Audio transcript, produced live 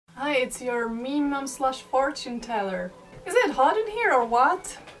Hi, it's your meme slash fortune teller. Is it hot in here or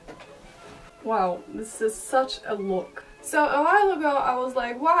what? Wow, this is such a look. So a while ago I was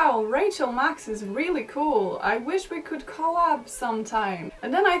like, wow, Rachel Maksy is really cool. I wish we could collab sometime.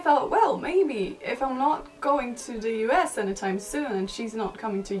 And then I thought, well, maybe if I'm not going to the US anytime soon and she's not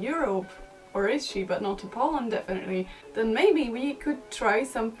coming to Europe, or is she, but not to Poland definitely, then maybe we could try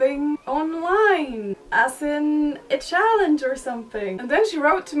something online, as in a challenge or something. And then she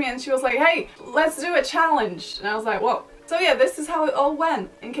wrote to me and she was like, hey, let's do a challenge. And I was like, whoa. So yeah, this is how it all went,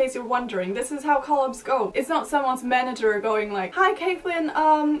 in case you're wondering. This is how collabs go. It's not someone's manager going like, hi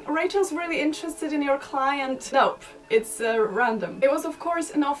Caitlin, Rachel's really interested in your client. Nope, it's random. It was of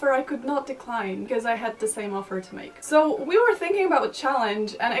course an offer I could not decline because I had the same offer to make. So we were thinking about a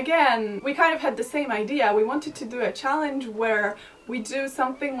challenge, and again, we kind of had the same idea. We wanted to do a challenge where we do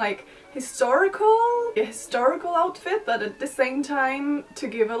something like a historical outfit, but at the same time to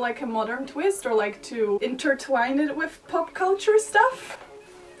give it like a modern twist, or like to intertwine it with pop culture stuff.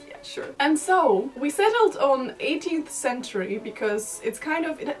 Sure. And so we settled on 18th century because it's kind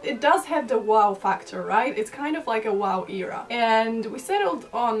of, it does have the wow factor, right? It's kind of like a wow era. And we settled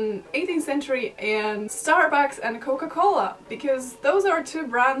on 18th century and Starbucks and Coca-Cola because those are two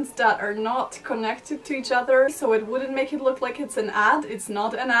brands that are not connected to each other, so it wouldn't make it look like it's an ad. It's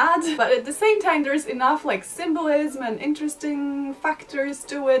not an ad, but at the same time there's enough like symbolism and interesting factors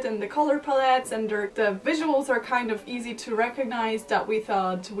to it, and the color palettes and the visuals are kind of easy to recognize, that we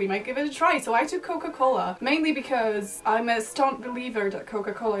thought we might give it a try. So I took Coca-Cola, mainly because I'm a staunch believer that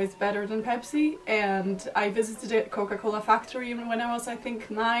Coca-Cola is better than Pepsi, and I visited a Coca-Cola factory when I was, I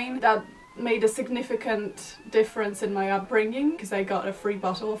think, 9. That made a significant difference in my upbringing because I got a free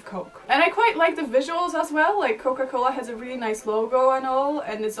bottle of Coke. And I quite like the visuals as well. Like Coca-Cola has a really nice logo and all,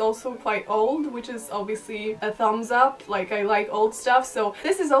 and it's also quite old, which is obviously a thumbs up. Like I like old stuff, so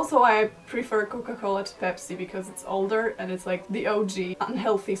this is also why I prefer Coca-Cola to Pepsi, because it's older and it's like the OG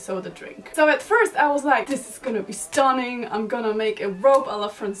unhealthy soda drink. So at first I was like, this is gonna be stunning, I'm gonna make a robe a la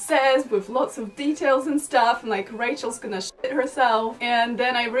Francaise with lots of details and stuff, and like Rachel's gonna shit herself. And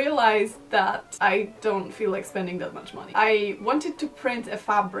then I realized that I don't feel like spending that much money. I wanted to print a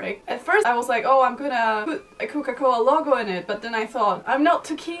fabric. At first I was like, oh, I'm gonna put a Coca-Cola logo in it, but then I thought, I'm not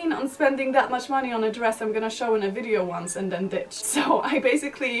too keen on spending that much money on a dress I'm gonna show in a video once and then ditch. So I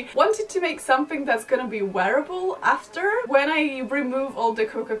basically wanted to make something that's gonna be wearable after, when I remove all the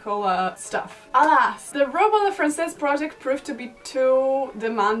Coca-Cola stuff. Alas, the Robe à la Francaise project proved to be too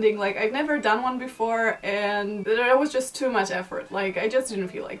demanding. Like I've never done one before and there was just too much effort. Like I just didn't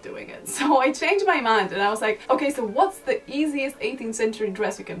feel like doing it. So I changed my mind and I was like, okay, so what's the easiest 18th century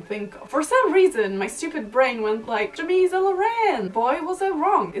dress you can think of? For some reason, my stupid brain went like, chemise à la reine. Boy, was I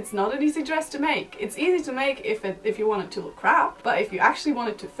wrong. It's not an easy dress to make. It's easy to make if you want it to look crap, but if you actually want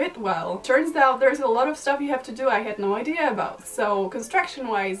it to fit well, turns out there's a lot of stuff you have to do I had no idea about. So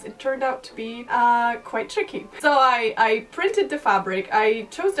construction-wise, it turned out to be quite tricky. So I printed the fabric. I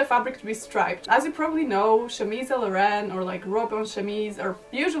chose the fabric to be striped. As you probably know, chemise à la reine or like robe en chemise are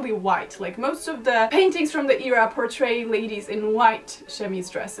usually white. Like most of the paintings from the era portray ladies in white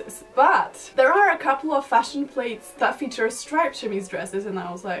chemise dresses. But there are a couple of fashion plates that feature striped chemise dresses, and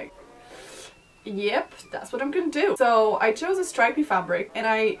I was like, yep, that's what I'm gonna do. So I chose a stripy fabric, and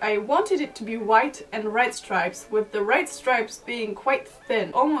I wanted it to be white and red stripes, with the red stripes being quite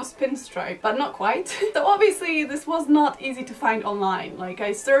thin, almost pinstripe, but not quite. So obviously this was not easy to find online. Like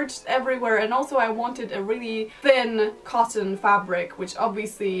I searched everywhere, and also I wanted a really thin cotton fabric, which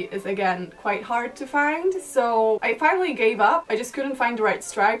obviously is again quite hard to find. So I finally gave up. I just couldn't find the right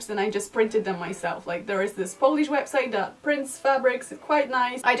stripes, and I just printed them myself. Like there is this Polish website that prints fabrics, it's quite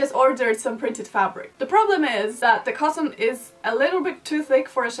nice. I just ordered some printed fabric. The problem is that the cotton is a little bit too thick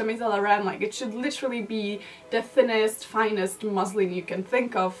for a chemise à la reine. Like it should literally be the thinnest, finest muslin you can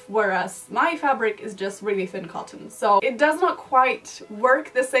think of, whereas my fabric is just really thin cotton. So it does not quite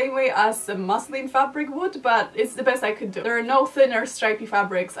work the same way as a muslin fabric would, but it's the best I could do. There are no thinner stripy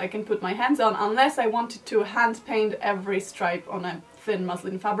fabrics I can put my hands on unless I wanted to hand paint every stripe on a thin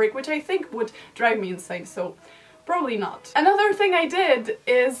muslin fabric, which I think would drive me insane. So probably not. Another thing I did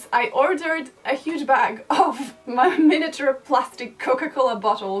is I ordered a huge bag of my miniature plastic Coca-Cola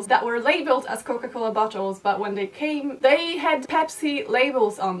bottles that were labeled as Coca-Cola bottles, but when they came, they had Pepsi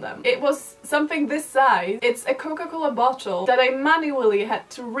labels on them. It was something this size. It's a Coca-Cola bottle that I manually had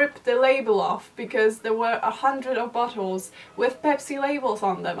to rip the label off because there were 100 of bottles with Pepsi labels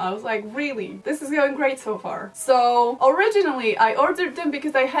on them. I was like, really? This is going great so far. So originally I ordered them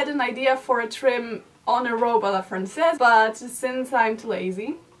because I had an idea for a trim on a robe à la Francaise, but since I'm too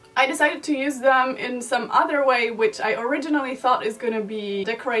lazy, I decided to use them in some other way, which I originally thought is gonna be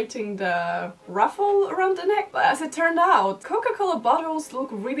decorating the ruffle around the neck, but as it turned out, Coca-Cola bottles look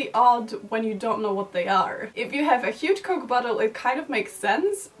really odd when you don't know what they are. If you have a huge Coke bottle, it kind of makes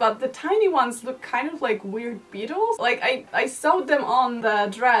sense, but the tiny ones look kind of like weird beetles. Like, I sewed them on the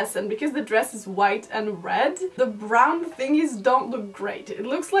dress, and because the dress is white and red, the brown thingies don't look great. It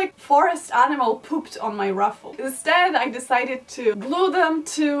looks like forest animal pooped on my ruffle. Instead, I decided to glue them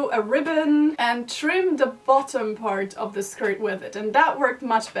to a ribbon and trim the bottom part of the skirt with it, and that worked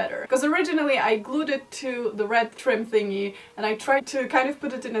much better. Because originally I glued it to the red trim thingy and I tried to kind of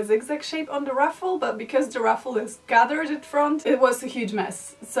put it in a zigzag shape on the ruffle, but because the ruffle is gathered at front, it was a huge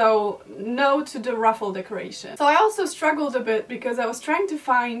mess. So no to the ruffle decoration. So I also struggled a bit because I was trying to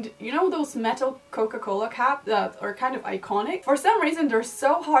find, you know, those metal Coca-Cola caps that are kind of iconic. For some reason they're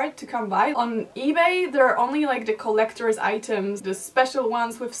so hard to come by. On eBay there are only like the collector's items, the special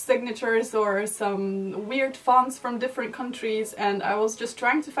ones with signatures or some weird fonts from different countries, and I was just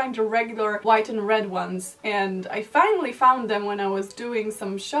trying to find the regular white and red ones, and I finally found them when I was doing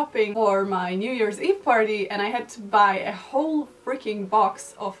some shopping for my New Year's Eve party, and I had to buy a whole freaking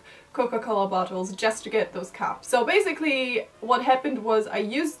box of Coca-Cola bottles just to get those caps. So basically what happened was I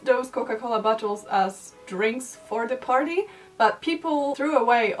used those Coca-Cola bottles as drinks for the party, but people threw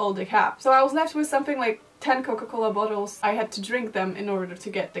away all the caps. So I was left with something like 10 Coca-Cola bottles. I had to drink them in order to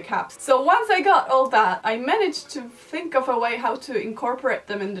get the caps. So once I got all that, I managed to think of a way how to incorporate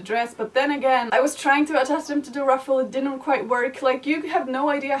them in the dress, but then again, I was trying to attach them to the ruffle, it didn't quite work. Like, you have no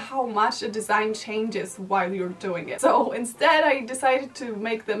idea how much a design changes while you're doing it. So instead I decided to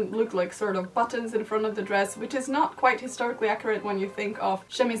make them look like sort of buttons in front of the dress, which is not quite historically accurate when you think of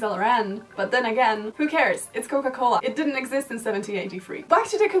chemise à la reine, but then again, who cares? It's Coca-Cola. It didn't exist in 1783. Back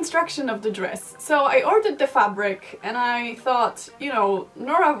to the construction of the dress. So I ordered the fabric and I thought, you know,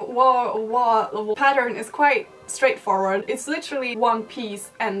 Nora pattern is quite straightforward. It's literally one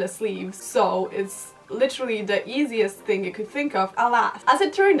piece and the sleeves, so it's literally the easiest thing you could think of. Alas, as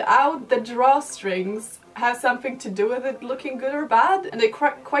it turned out, the drawstrings have something to do with it looking good or bad, and they're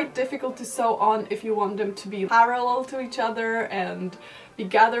quite difficult to sew on if you want them to be parallel to each other and be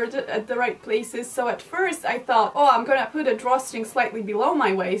gathered at the right places. So at first I thought, oh, I'm gonna put a drawstring slightly below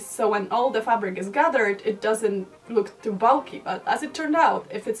my waist so when all the fabric is gathered it doesn't look too bulky, but as it turned out,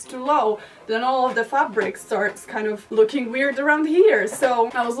 if it's too low then all of the fabric starts kind of looking weird around here.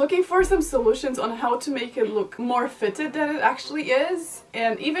 So I was looking for some solutions on how to make it look more fitted than it actually is,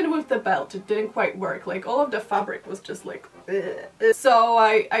 and even with the belt it didn't quite work. Like, all of the fabric was just like ugh. So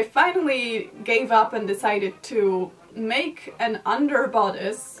I finally gave up and decided to make an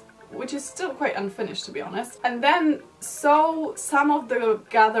underbodice, which is still quite unfinished to be honest, and then sew some of the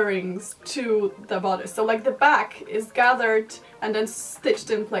gatherings to the bodice. So like the back is gathered and then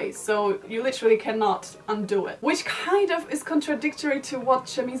stitched in place, so you literally cannot undo it, which kind of is contradictory to what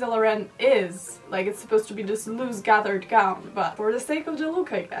chemise à la reine is. Like, it's supposed to be this loose gathered gown, but for the sake of the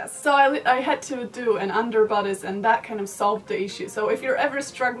look, I guess. So I had to do an underbodice, and that kind of solved the issue. So if you're ever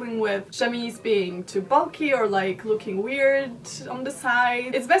struggling with chemise being too bulky or like looking weird on the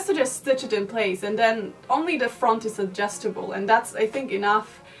side, it's best to just stitch it in place, and then only the front is adjustable, and that's, I think,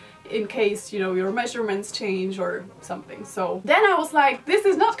 enough in case, you know, your measurements change or something. So then I was like, this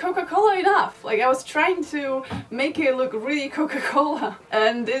is not Coca-Cola enough. Like, I was trying to make it look really Coca-Cola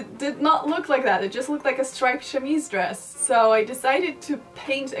and it did not look like that. It just looked like a striped chemise dress. So I decided to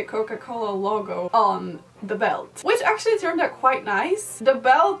paint a Coca-Cola logo on the belt, which actually turned out quite nice. The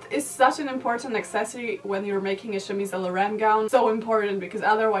belt is such an important accessory when you're making a chemise à la reine gown. So important, because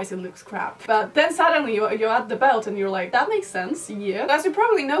otherwise it looks crap. But then suddenly you add the belt and you're like, that makes sense, yeah. As you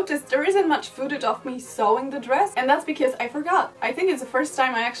probably noticed, there isn't much footage of me sewing the dress, and that's because I forgot. I think it's the first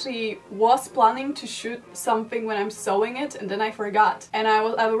time I actually was planning to shoot something when I'm sewing it, and then I forgot. And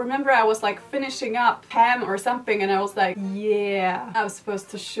I remember I was like finishing up ham or something, and I was like, yeah, I was supposed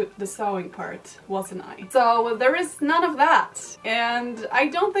to shoot the sewing part, wasn't I? So there is none of that, and I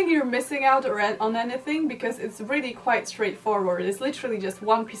don't think you're missing out on anything, because it's really quite straightforward. It's literally just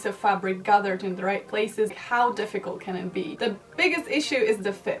one piece of fabric gathered in the right places. How difficult can it be? The biggest issue is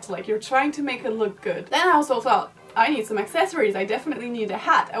the fit. Like, you're trying to make it look good. Then I also thought, I need some accessories. I definitely need a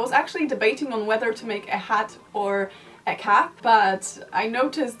hat. I was actually debating on whether to make a hat or a cap, but I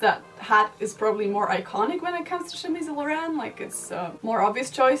noticed that hat is probably more iconic when it comes to chemise à la reine. Like, it's a more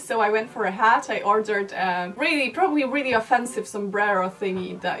obvious choice, so I went for a hat. I ordered a probably really offensive sombrero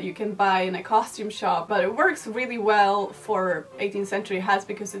thingy that you can buy in a costume shop, but it works really well for 18th century hats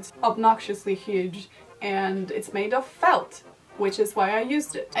because it's obnoxiously huge and it's made of felt. which is why I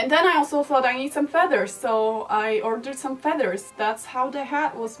used it. And then I also thought I need some feathers, so I ordered some feathers. That's how the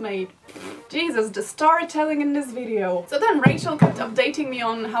hat was made. Jesus, the storytelling in this video. So then Rachel kept updating me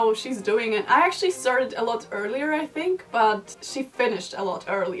on how she's doing, and I actually started a lot earlier, I think, but she finished a lot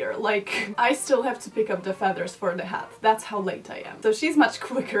earlier. Like, I still have to pick up the feathers for the hat. That's how late I am. So she's much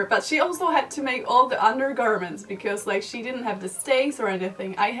quicker, but she also had to make all the undergarments because like she didn't have the stakes or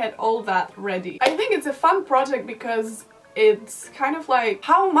anything. I had all that ready. I think it's a fun project because it's kind of like,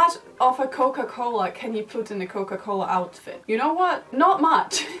 how much of a Coca-Cola can you put in a Coca-Cola outfit? You know what? Not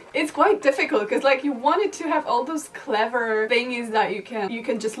much. It's quite difficult because like you wanted to have all those clever thingies that you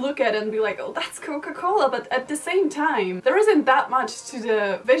can just look at and be like, oh, that's Coca-Cola, but at the same time there isn't that much to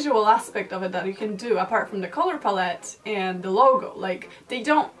the visual aspect of it that you can do apart from the color palette and the logo. Like, they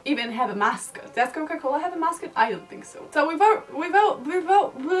don't even have a mascot. Does Coca-Cola have a mascot? I don't think so. So without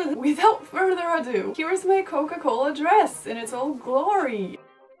further ado, here's my Coca-Cola dress in its all glory.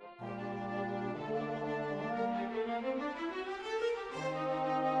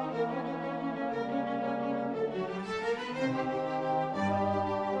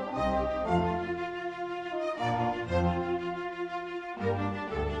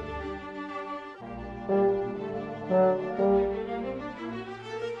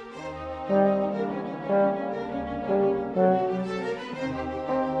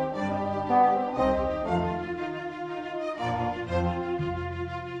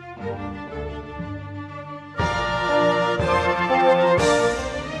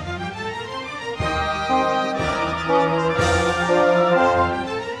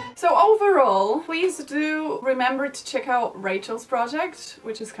 Please do remember to check out Rachel's project,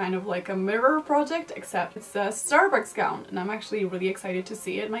 which is kind of like a mirror project, except it's a Starbucks gown, and I'm actually really excited to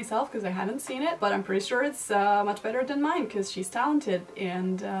see it myself because I haven't seen it, but I'm pretty sure it's much better than mine because she's talented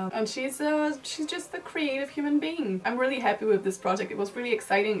and she's just a creative human being. I'm really happy with this project. It was really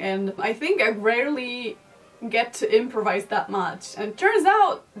exciting, and I think I rarely get to improvise that much, and it turns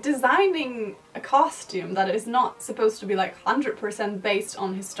out designing a costume that is not supposed to be like 100% based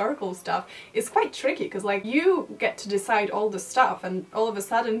on historical stuff is quite tricky because like you get to decide all the stuff and all of a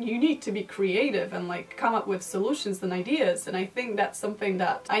sudden you need to be creative and like come up with solutions and ideas, and I think that's something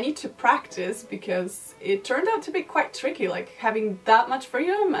that I need to practice because it turned out to be quite tricky, like having that much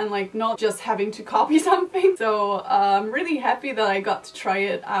freedom and like not just having to copy something. So I'm really happy that I got to try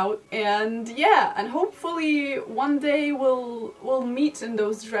it out, and yeah, and hopefully one day we'll meet in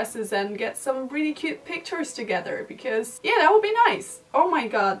those dresses and get some really cute pictures together because yeah, that would be nice. Oh my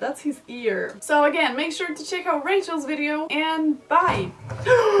god, that's his ear. So again, make sure to check out Rachel's video, and bye!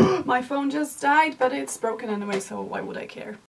 My phone just died, but it's broken anyway, so why would I care?